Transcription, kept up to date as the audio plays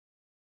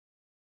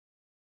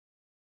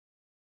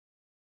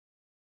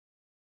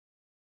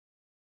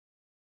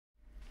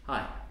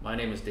Hi, my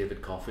name is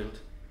David Caulfield.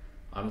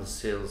 I'm the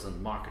Sales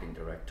and Marketing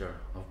Director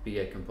of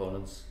BA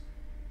Components,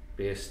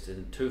 based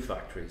in two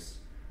factories,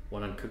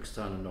 one in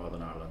Cookstown in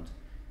Northern Ireland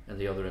and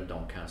the other in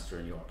Doncaster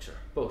in Yorkshire,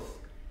 both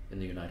in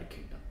the United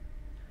Kingdom.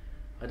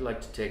 I'd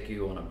like to take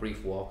you on a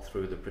brief walk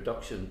through the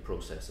production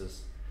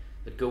processes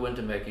that go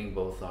into making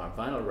both our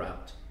vinyl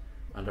wrapped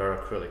and our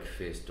acrylic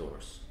faced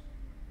doors.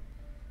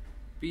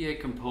 BA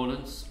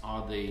Components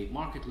are the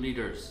market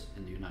leaders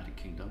in the United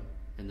Kingdom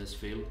in this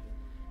field,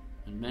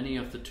 and many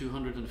of the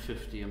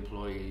 250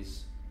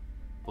 employees,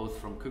 both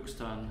from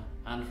Cookstown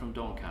and from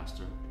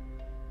Doncaster,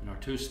 in our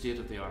two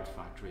state-of-the-art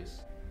factories,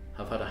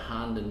 have had a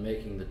hand in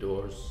making the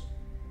doors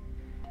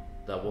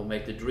that will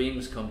make the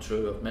dreams come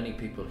true of many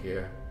people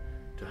here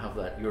to have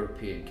that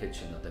European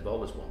kitchen that they've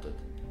always wanted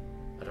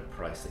at a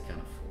price they can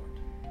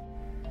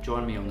afford.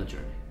 Join me on the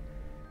journey.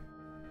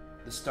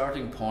 The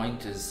starting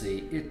point is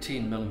the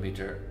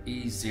 18mm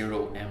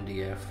E0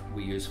 MDF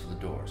we use for the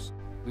doors.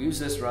 We use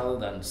this rather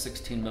than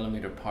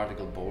 16mm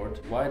particle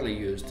board, widely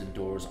used in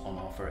doors on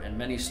offer in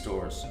many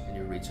stores in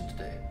your region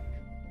today.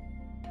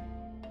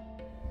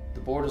 The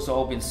board has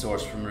all been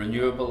sourced from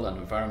renewable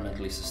and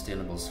environmentally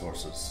sustainable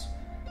sources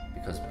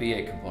because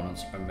BA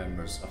Components are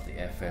members of the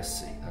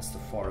FSC, that's the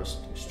Forest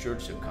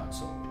Stewardship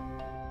Council.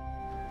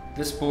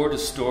 This board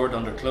is stored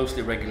under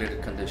closely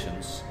regulated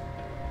conditions,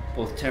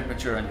 both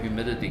temperature and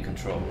humidity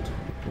controlled,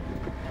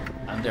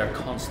 and they are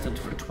constant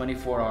for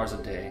 24 hours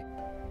a day,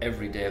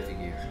 every day of the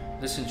year.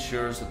 This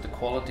ensures that the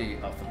quality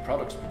of the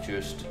products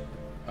produced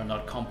are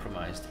not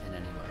compromised in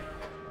any way.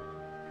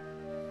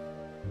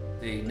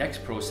 The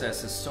next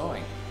process is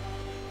sawing.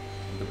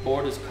 The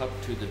board is cut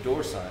to the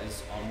door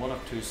size on one of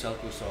two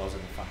Selco saws in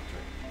the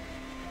factory.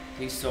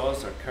 These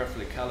saws are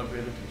carefully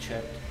calibrated and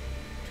checked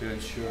to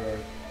ensure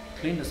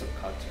cleanness of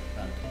cut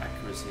and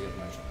accuracy of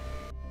measurement.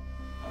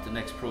 The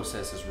next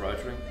process is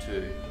routering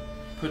to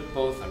put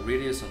both a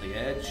radius on the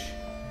edge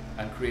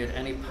and create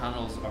any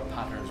panels or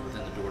patterns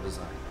within the door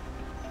design.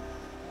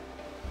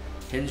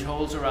 Hinge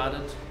holes are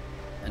added,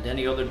 and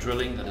any other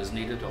drilling that is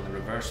needed on the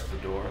reverse of the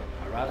door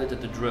are added at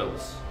the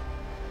drills.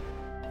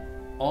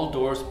 All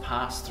doors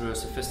pass through a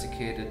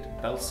sophisticated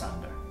belt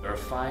sander. There are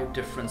 5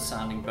 different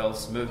sanding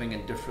belts moving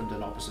in different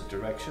and opposite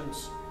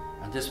directions,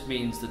 and this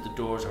means that the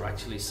doors are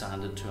actually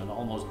sanded to an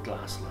almost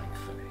glass-like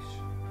finish.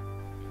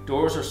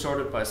 Doors are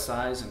sorted by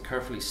size and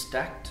carefully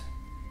stacked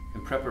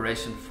in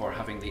preparation for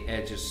having the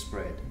edges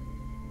spread.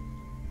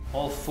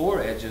 All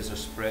 4 edges are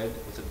spread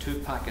with a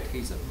 2-pack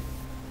adhesive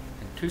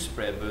in 2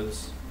 spray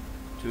booths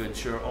to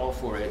ensure all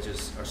 4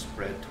 edges are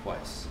spread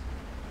twice.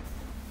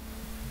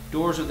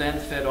 Doors are then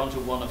fed onto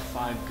one of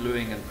 5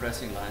 gluing and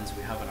pressing lines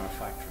we have in our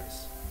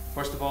factories.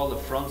 First of all, the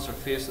fronts or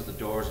face of the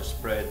doors are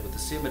sprayed with the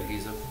same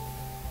adhesive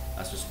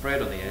as was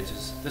sprayed on the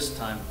edges, this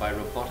time by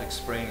robotic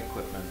spraying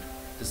equipment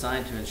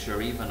designed to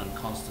ensure even and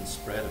constant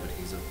spread of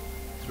adhesive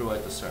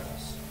throughout the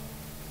surface.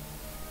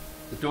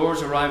 The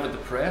doors arrive at the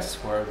press,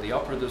 where the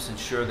operatives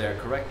ensure they are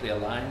correctly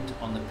aligned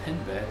on the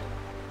pin bed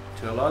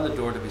to allow the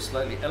door to be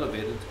slightly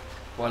elevated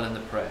while in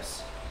the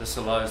press. This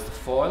allows the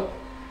foil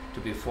to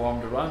be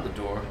formed around the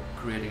door,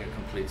 creating a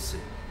complete seal.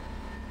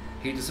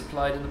 Heat is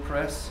applied in the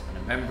press and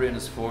a membrane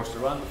is forced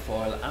around the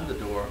foil and the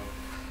door,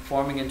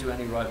 forming into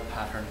any route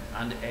pattern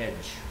and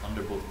edge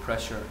under both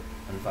pressure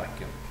and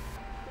vacuum.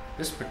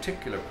 This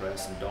particular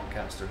press in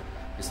Doncaster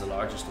is the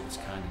largest of its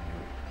kind in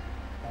Europe.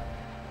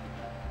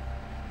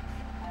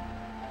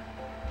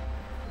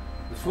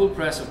 The full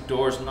press of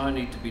doors now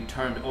need to be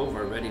turned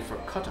over, ready for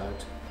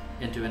cutout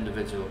into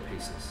individual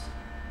pieces.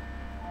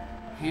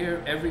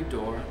 Here, every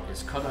door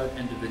is cut out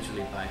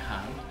individually by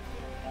hand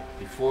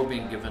before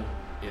being given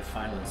a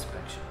final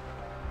inspection.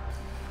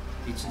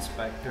 Each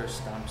inspector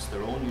stamps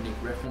their own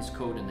unique reference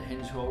code in the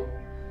hinge hole,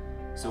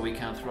 so we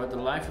can, throughout the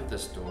life of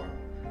this door,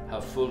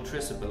 have full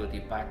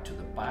traceability back to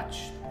the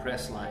batch, the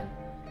press line,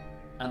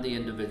 and the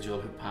individual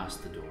who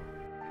passed the door.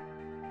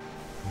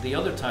 The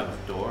other type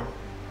of door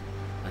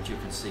that you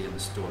can see in the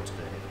store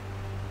today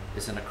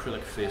is an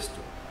acrylic face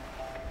door.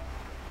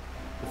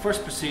 The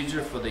first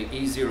procedure for the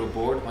E0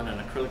 board when an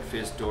acrylic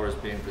face door is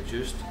being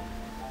produced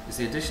is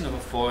the addition of a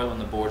foil on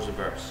the board's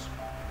reverse.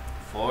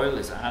 Foil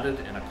is added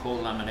in a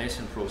cold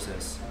lamination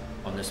process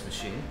on this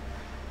machine,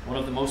 one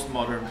of the most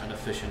modern and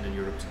efficient in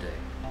Europe today.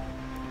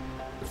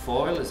 The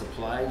foil is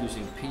applied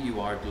using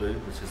PUR glue,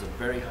 which is a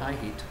very high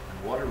heat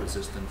and water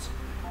resistance,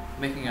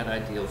 making it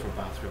ideal for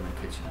bathroom and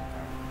kitchen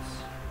environments.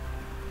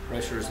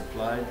 Pressure is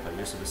applied by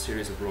use of a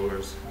series of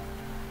rollers,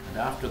 and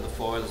after the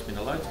foil has been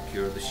allowed to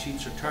cure, the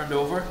sheets are turned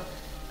over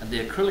and the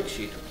acrylic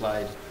sheet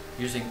applied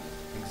using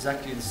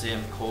exactly the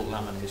same cold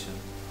lamination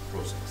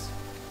process.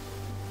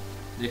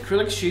 The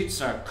acrylic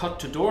sheets are cut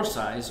to door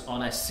size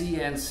on a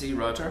CNC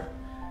router,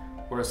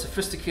 where a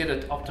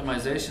sophisticated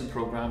optimization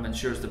program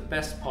ensures the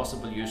best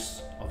possible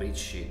use of each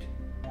sheet.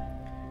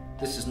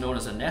 This is known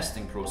as a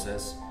nesting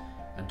process,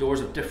 and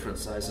doors of different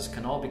sizes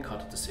can all be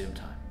cut at the same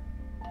time.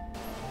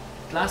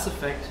 Glass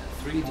Effect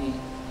 3D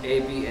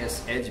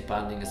ABS edge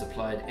banding is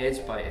applied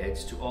edge by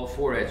edge to all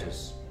 4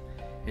 edges,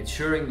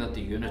 ensuring that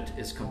the unit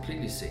is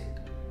completely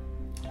sealed.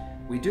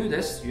 We do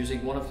this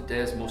using one of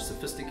today's most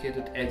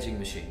sophisticated edging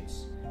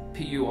machines.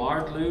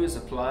 PUR glue is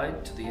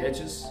applied to the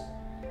edges,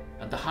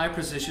 and the high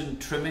precision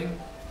trimming,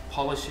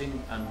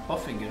 polishing and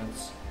buffing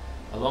units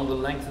along the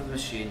length of the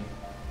machine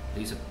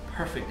leaves a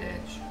perfect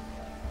edge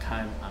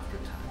time after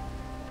time.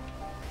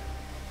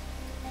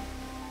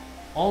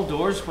 All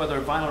doors, whether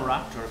vinyl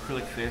wrapped or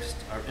acrylic faced,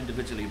 are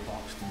individually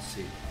boxed and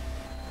sealed.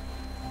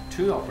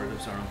 2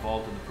 operatives are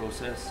involved in the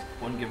process,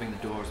 one giving the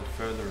doors a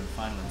further and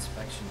final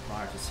inspection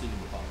prior to sealing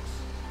the box.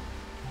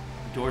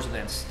 The doors are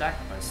then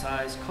stacked by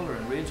size, colour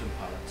and range on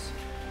pallets,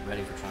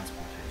 ready for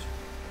transportation.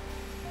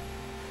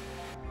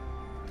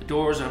 The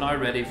doors are now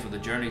ready for the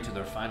journey to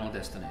their final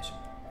destination.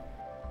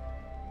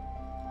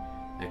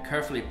 They're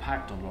carefully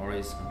packed on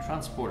lorries and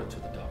transported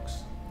to the docks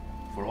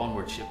for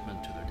onward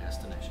shipment to their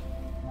destination.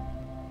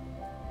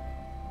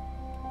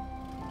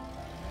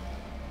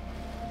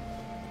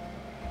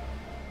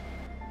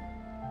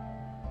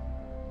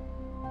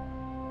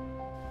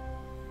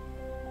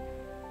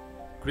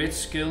 Great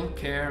skill,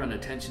 care and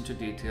attention to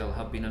detail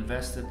have been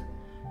invested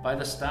by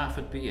the staff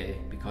at BA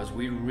because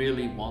we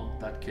really want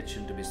that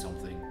kitchen to be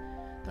something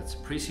that's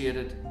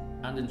appreciated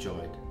and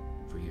enjoyed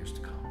for years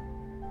to come.